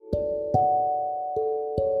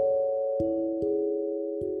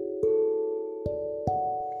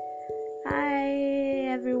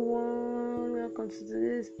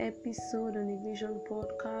episode on the Vision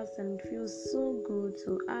Podcast, and it feels so good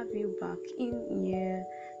to have you back in here.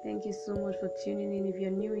 Thank you so much for tuning in. If you're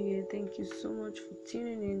new here, thank you so much for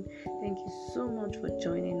tuning in. Thank you so much for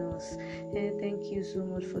joining us. And thank you so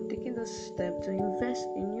much for taking the step to invest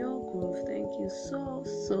in your growth. Thank you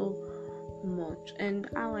so much. And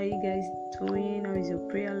how are you guys doing? How is your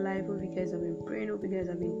prayer life? Hope you guys have been praying. Hope you guys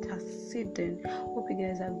have been interceding. Hope you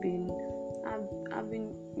guys have been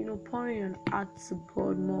pouring your heart to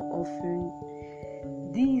God more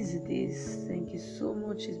often these days. Thank you so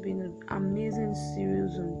much. It's been an amazing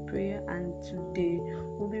series on prayer, and today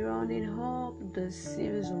we'll be rounding up the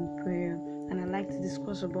series on prayer. And I like to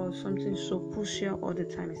discuss about something so crucial all the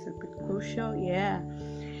time. It's a bit crucial,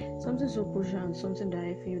 something so crucial, and something that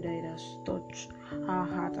I feel that it has touched our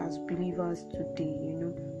heart as believers today,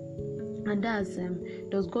 and that's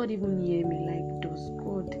does God even hear me? Like, does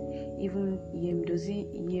God even hear me? Does he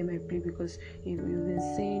hear my plea? Because you've been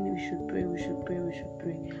saying we should pray,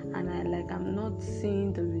 and I'm not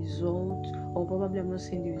seeing the result, or probably I'm not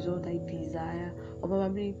seeing the result I desire, or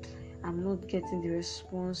probably I'm not getting the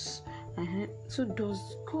response. So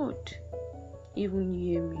does God even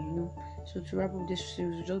hear me? So to wrap up this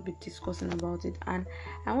series, we'll just be discussing about it. And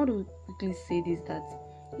I want to quickly say this, that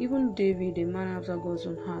even David, a man after God's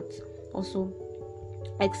own heart, also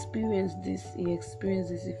experienced this. He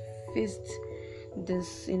faced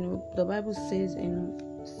this. The Bible says in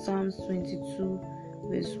Psalms 22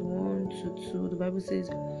 verse 1 to 2, the Bible says,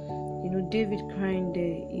 David crying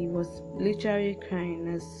there. He was literally crying,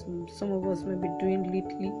 as some of us may be doing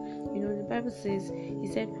lately. The Bible says, he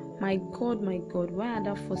said, my God, why art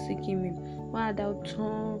thou forsaking me? Why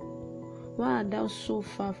art thou so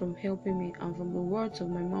far from helping me, and from the words of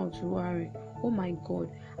my mouth worry? Oh my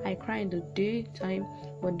God, I cry in the daytime,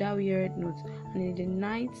 but thou hearest not, and in the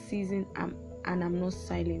night season I'm not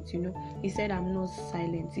silent. He said, I'm not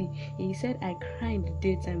silent. He said, I cry in the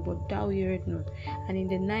daytime, but thou hearest not, and in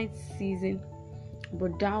the night season,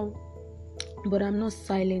 but I'm not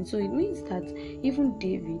silent. So it means that even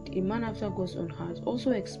David, a man after God's own heart,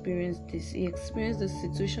 also experienced this. He experienced the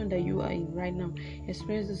situation that you are in right now. He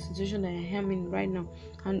experienced the situation that I am in right now.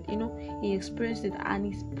 And he experienced it, and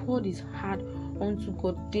he poured his heart onto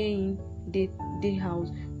God day in, day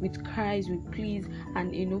out, with cries, with pleas,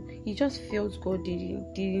 and he just felt God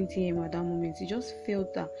didn't hear him at that moment. He just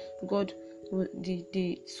felt that God,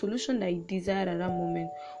 the solution that he desired at that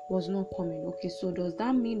moment, was not coming. Okay, so does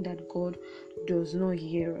that mean that God does not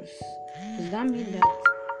hear us? Does that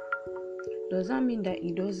mean that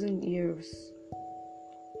he doesn't hear us?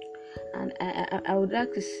 And I would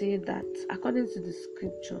like to say that according to the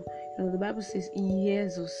scripture, the Bible says he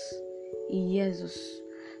hears us. He hears us.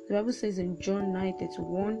 The Bible says in John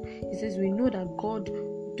 9:31, it says, we know that God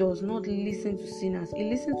does not listen to sinners. He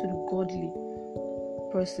listens to the godly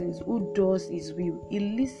persons who does his will. He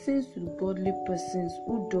listens to the godly persons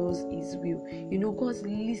who does his will. God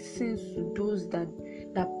listens to those that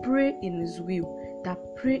pray in his will. The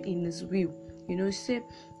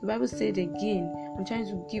Bible said again, I'm trying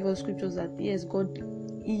to give us scriptures that yes, God,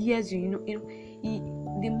 he hears you.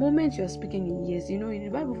 The moment you're speaking, he hears. The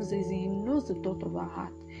Bible says he knows the thought of our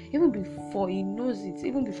heart. Even before he knows it,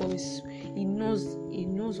 even before he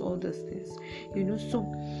knows all those things. So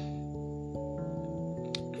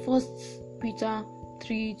 1 Peter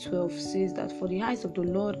 3:12 says that for the eyes of the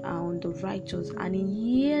Lord are on the righteous, and his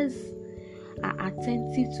ears are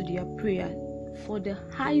attentive to their prayer. For the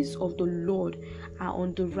eyes of the Lord are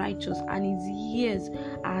on the righteous, and his ears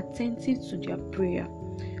are attentive to their prayer.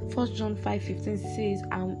 1 John 5:15 says,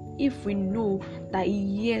 and if we know that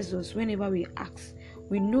he hears us whenever we ask,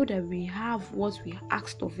 we know that we have what we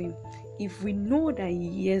asked of him. If we know that he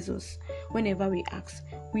hears us whenever we ask,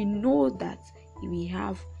 we know that we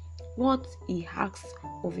have what he asks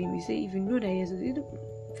of him. We say, if you know that he hears us,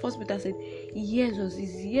 First Peter said, he hears us.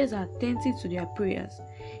 His ears are attentive to their prayers.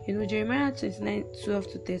 Jeremiah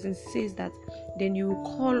 29:12-13 says that then you will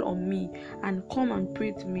call on me and come and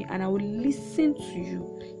pray to me, and I will listen to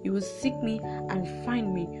you. You will seek me and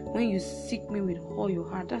find me when you seek me with all your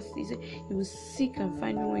heart. He said, you will seek and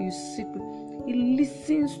find me when you seek me. He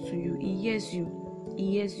listens to you. He hears you.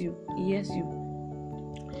 He hears you. He hears you.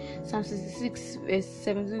 Psalm 66 verse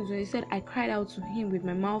 17, he said, I cried out to him with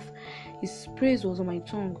my mouth. His praise was on my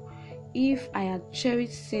tongue. If I had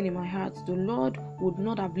cherished sin in my heart, the Lord would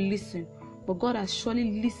not have listened. But God has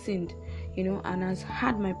surely listened, and has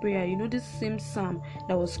heard my prayer. This same psalm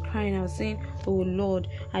that was crying, I was saying, oh Lord,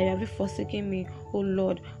 have you forsaken me? Oh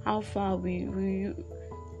Lord, how far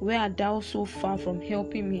where art thou so far from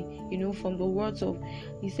helping me? From the words of,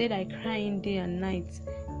 he said, I cry in day and night.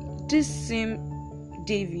 This same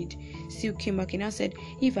David still came back and said,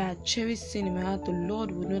 if I had cherished sin in my heart, the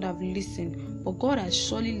Lord would not have listened. But God has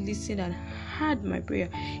surely listened and heard my prayer.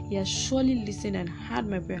 He has surely listened and heard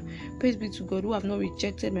my prayer. Praise be to God, who have not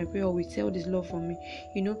rejected my prayer or withheld his love from me.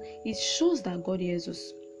 It shows that God hears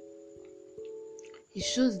us. It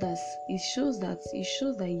shows that he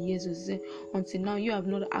hears us. Until now, you have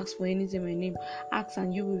not asked for anything in my name. Ask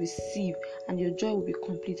and you will receive, and your joy will be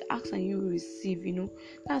complete. Ask and you will receive.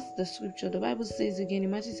 That's the scripture. The Bible says again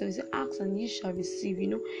in Matthew 7, it says, ask and ye shall receive.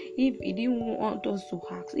 If he didn't want us to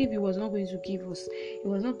ask, if he was not going to give us, he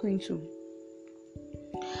was not going to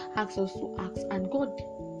ask us to ask. And God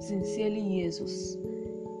sincerely hears us.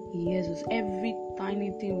 He hears us. Every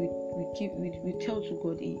tiny thing we tell to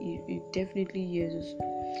God, he definitely hears us.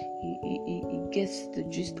 He gets the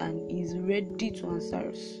gist and he's ready to answer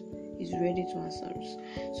us. He's ready to answer us.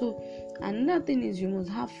 So another thing is, you must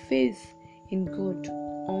have faith in God,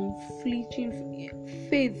 unflinching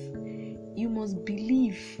faith. You must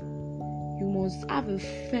believe. You must have a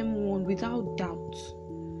firm one, without doubt.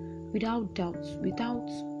 You don't doubt God.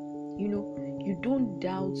 You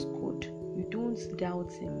don't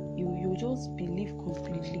doubt him. You just believe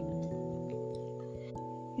completely.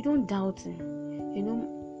 You don't doubt him.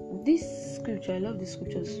 This scripture, I love this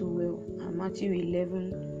scripture so well. Matthew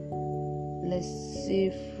 11, let's say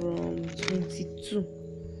from 22.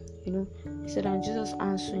 He said, and Jesus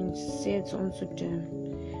answering said unto them,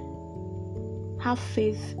 have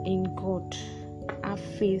faith in God. Have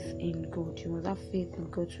faith in God. You must have faith in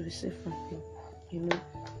God to receive from him.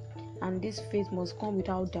 And this faith must come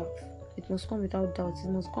without doubt. It must come without doubt. It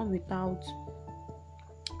must come without,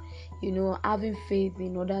 having faith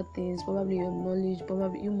in other things, probably your knowledge.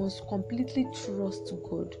 Probably you must completely trust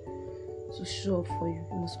God to show up for you.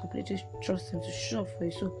 You must completely trust him to show up for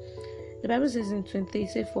you. So the Bible says in 23, it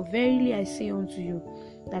says, for verily I say unto you,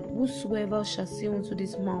 that whosoever shall say unto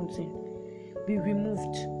this mountain, be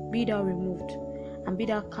removed, be thou removed, and be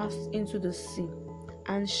thou cast into the sea,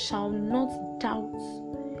 and shall not doubt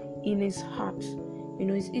in his heart.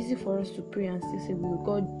 It's easy for us to pray and still say, will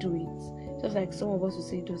God do it? Just like some of us will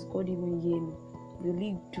say, does God even hear me? Will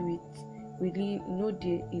he do it? Will he know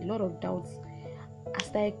there a lot of doubts I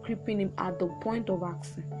started creeping him at the point of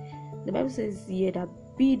asking. The Bible says here that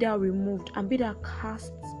be thou removed and be thou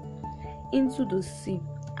cast into the sea,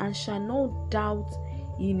 and shall not doubt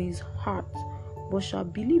in his heart, but shall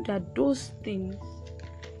believe that those things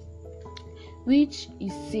which he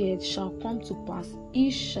said shall come to pass. He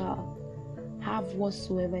shall have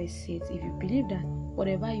whatsoever he said. If you believe that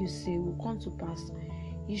whatever you say will come to pass,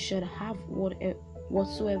 you should have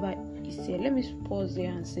whatsoever he said. Let me pause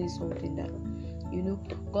there and say something that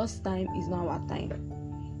God's time is not our time.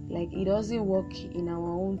 Like, it doesn't work in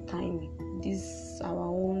our own time. This our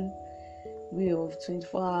own way of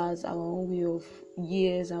 24 hours, our own way of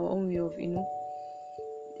years, our own way of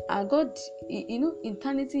our God.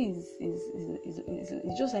 Eternity is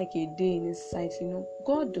just like a day in his sight.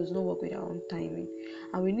 God does not work with our own timing,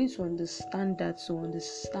 and we need to understand that, to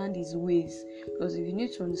understand his ways. Because if you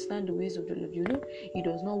need to understand the ways of the Lord, he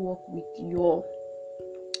does not work with your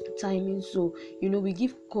timing. So we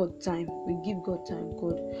give God time.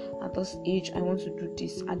 God, at this age I want to do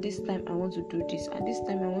this, at this time I want to do this, at this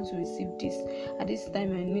time I want to receive this, at this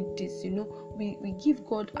time I need this. We give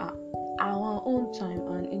God our own time.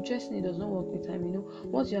 And interestingly, it does not work with time.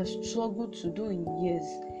 What you have struggled to do in years,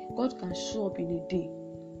 God can show up in a day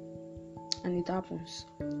and it happens.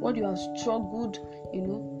 What you have struggled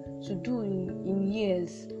to do in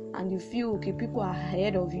years, and you feel okay, people are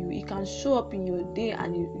ahead of you, it can show up in your day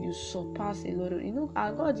and you surpass a lot of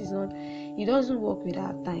our God is not, he doesn't work with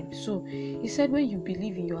our time. So he said, when you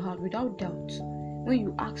believe in your heart without doubt, when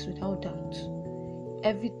you ask without doubt,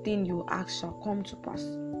 everything you ask shall come to pass.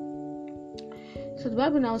 So the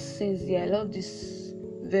Bible now says I love this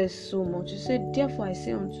verse so much. It said, therefore I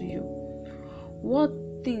say unto you, what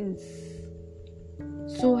things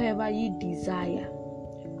soever ye desire,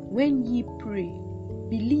 when ye pray,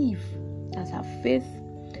 believe that have faith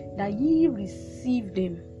that ye receive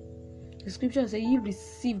them. The scripture says ye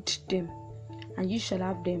received them and ye shall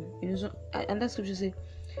have them. And that scripture says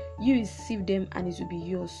you receive them and it will be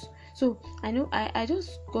yours. So I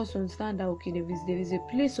just got to understand that there is a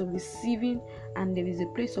place of receiving and there is a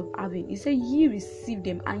place of having. He said ye receive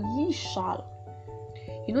them and ye shall.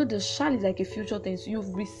 The shall is like a future tense.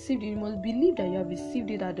 You've received it. You must believe that you have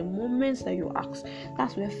received it at the moments that you ask.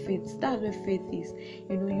 That's where faith is.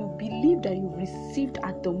 You believe that you've received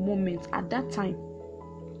at the moment, at that time.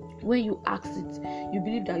 When you ask it, you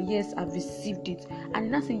believe that yes, I've received it.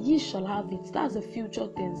 And that's a ye shall have it. That's a future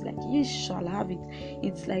tense, like ye shall have it.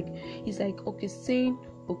 It's like okay, saying,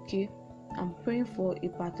 okay, I'm praying for a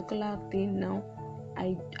particular thing now.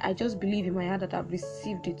 I just believe in my heart that I've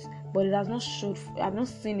received it, but it has not showed. I've not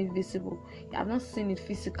seen it visible. I've not seen it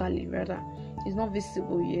physically. Rather, it's not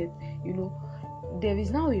visible yet. There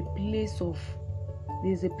is now a place of.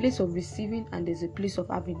 There's a place of receiving and there's a place of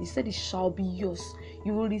having. He said it shall be yours.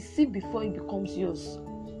 You will receive before it becomes yours.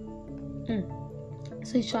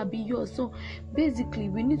 So it shall be yours. So basically,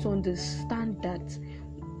 we need to understand that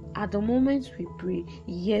at the moment we pray,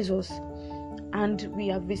 He hears us, and we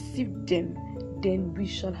have received them, then we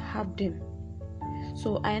shall have them.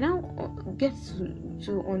 So I now get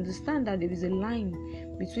to understand that there is a line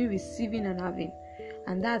between receiving and having,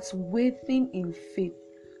 and that's waiting in faith.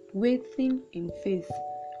 Waiting in faith.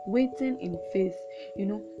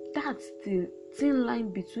 That's the thin line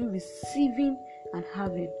between receiving and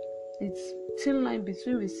having. It's thin line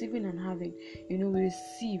between receiving and having. We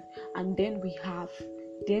receive and then we have,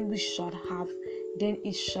 then we shall have, then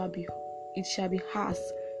it shall be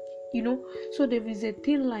ours. So there is a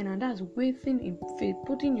thin line, and that's waiting in faith,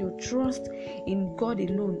 putting your trust in God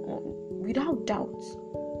alone, without doubt,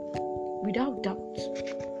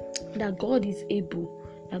 that God is able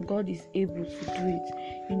to do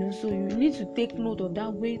it. So you need to take note of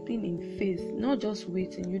that waiting in faith. Not just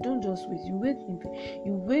waiting. You don't just wait. You wait in faith.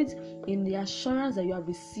 You wait in the assurance that you have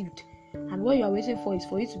received, and what you are waiting for is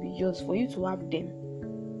for it to be yours, for you to have them.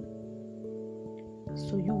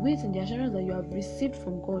 So you wait in the assurance that you have received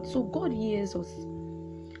from God. So God hears us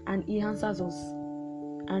and He answers us.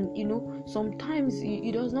 And sometimes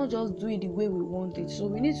He does not just do it the way we want it. So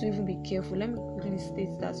we need to even be careful. Let me quickly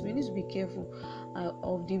state that we need to be careful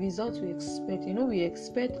of the results we expect. We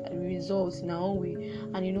expect results in our own way,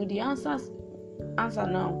 and the answers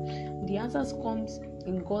now. The answers comes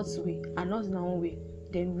in God's way and not in our own way.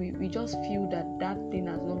 Then we just feel that thing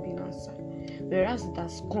has not been answered, whereas it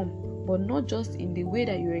has come, but not just in the way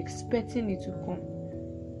that you're expecting it to come.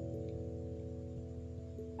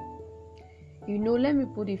 Let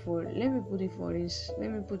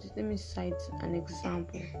me cite an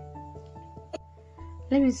example.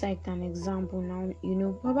 Let me cite an example now.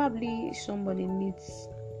 Probably somebody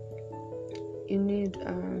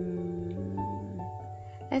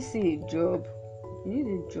let's say a job. You need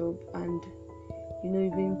a job, and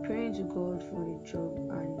you've been praying to God for a job,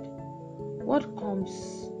 and what comes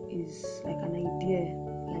is like an idea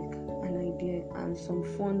and some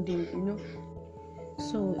funding.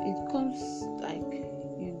 So it comes like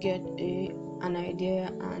you get an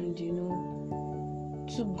idea, and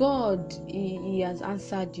to God he has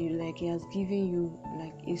answered you, like He has given you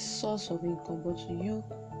like a source of income, but to you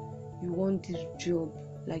want this job,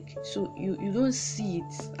 like, so you don't see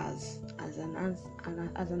it as an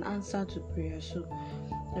answer to prayer. So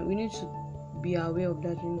we need to be aware of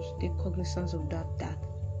that. We need to take cognizance of that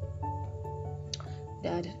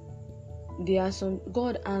there are some,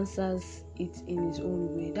 God answers it in His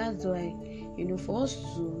own way. That's why for us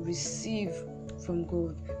to receive from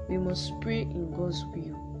God, we must pray in God's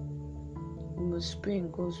will.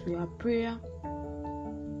 Our prayer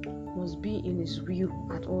must be in His will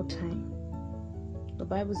at all time. The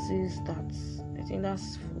Bible says that, I think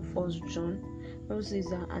that's 1 John. The Bible says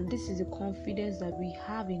that, and this is the confidence that we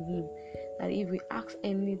have in Him, that if we ask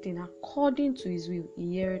anything according to His will,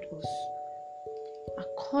 He heareth us.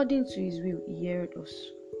 According to His will, He heareth us.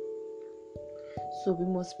 So we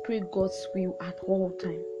must pray God's will at all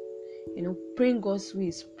time. Praying God's will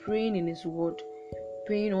is praying in His word,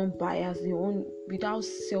 praying unbiased, without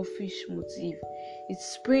selfish motive.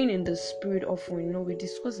 It's praying in the Spirit often. We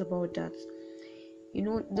discussed about that.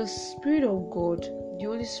 The Spirit of God, the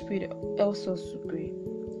Holy Spirit helps us to pray.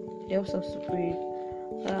 It helps us to pray.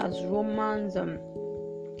 As Romans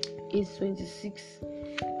 8:26.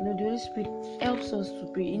 The Holy Spirit helps us to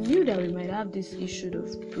pray. He knew that we might have this issue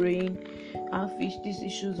of praying, have these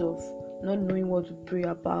issues of not knowing what to pray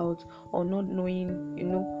about, or not knowing,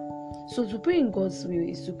 So to pray in God's will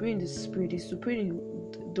is to pray in the Spirit, is to pray in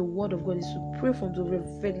the Word of God, is to pray from the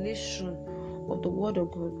revelation of the Word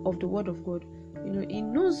of God. He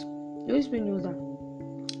knows, the Holy Spirit knows that,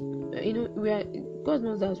 God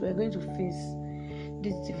knows that we are going to face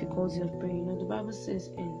this difficulty of praying. The Bible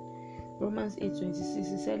says in Romans 8:26,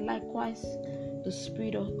 it said, likewise, the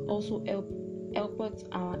Spirit also helpeth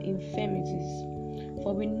our infirmities,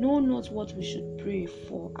 for we know not what we should pray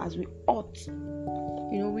for as we ought.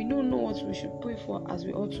 We don't know what we should pray for as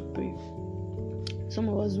we ought to pray. Some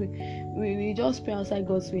of us, we just pray outside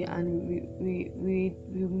God's way, and we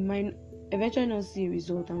might eventually not see a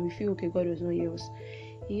result, and we feel, okay, God does not hear us.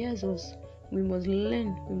 He hears us. We must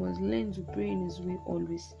learn to pray in His way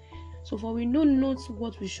always. So for we know not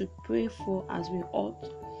what we should pray for as we ought.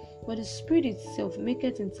 but the Spirit itself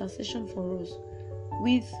maketh intercession for us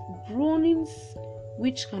with groanings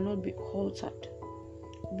which cannot be altered.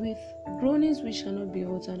 With groanings which cannot be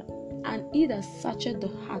altered. And he that searcheth the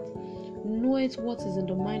heart knoweth what is in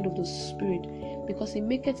the mind of the Spirit, because he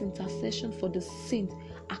maketh intercession for the saints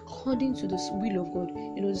according to the will of God.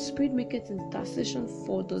 The Spirit maketh intercession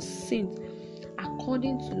for the saints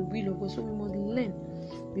according to the will of God. So we must learn.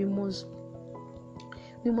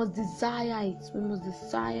 We must desire it. We must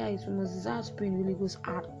desire it. We must desire to pray in the Holy Ghost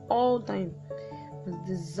at all time. We must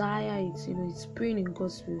desire it. It's praying in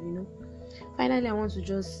God's will. Finally, I want to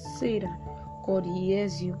just say that God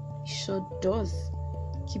hears you. He sure does.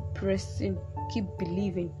 Keep pressing. Keep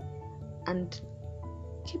believing. And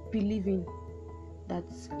keep believing that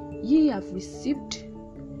ye have received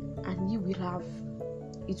and ye will have.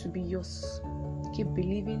 It will be yours. Keep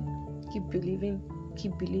believing. Keep believing.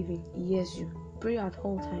 Keep believing. He hears you. Pray at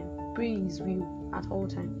all time. Pray His will at all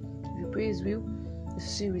time. If you pray His will, you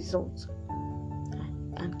see results.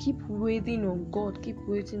 And keep waiting on God. Keep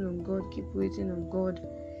waiting on God. Keep waiting on God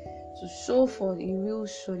to show forth. He will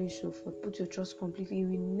surely show forth. Put your trust completely. He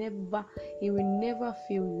will never fail you. He will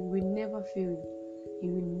never fail you. He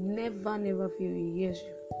will never fail you. He hears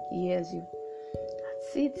you. He hears you.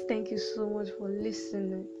 That's it. Thank you so much for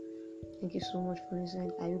listening. Thank you so much for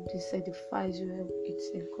listening. I hope this edifies you. I hope it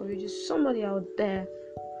encourages somebody out there.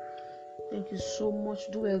 Thank you so much.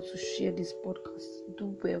 Do well to share this podcast.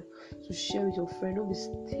 Do well to share with your friend. Don't be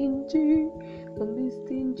stingy. Don't be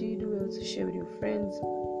stingy. Do well to share with your friends.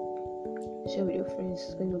 Share with your friends.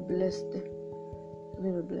 It's going to bless them. It's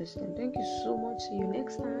going to bless them. Thank you so much. See you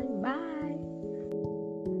next time. Bye.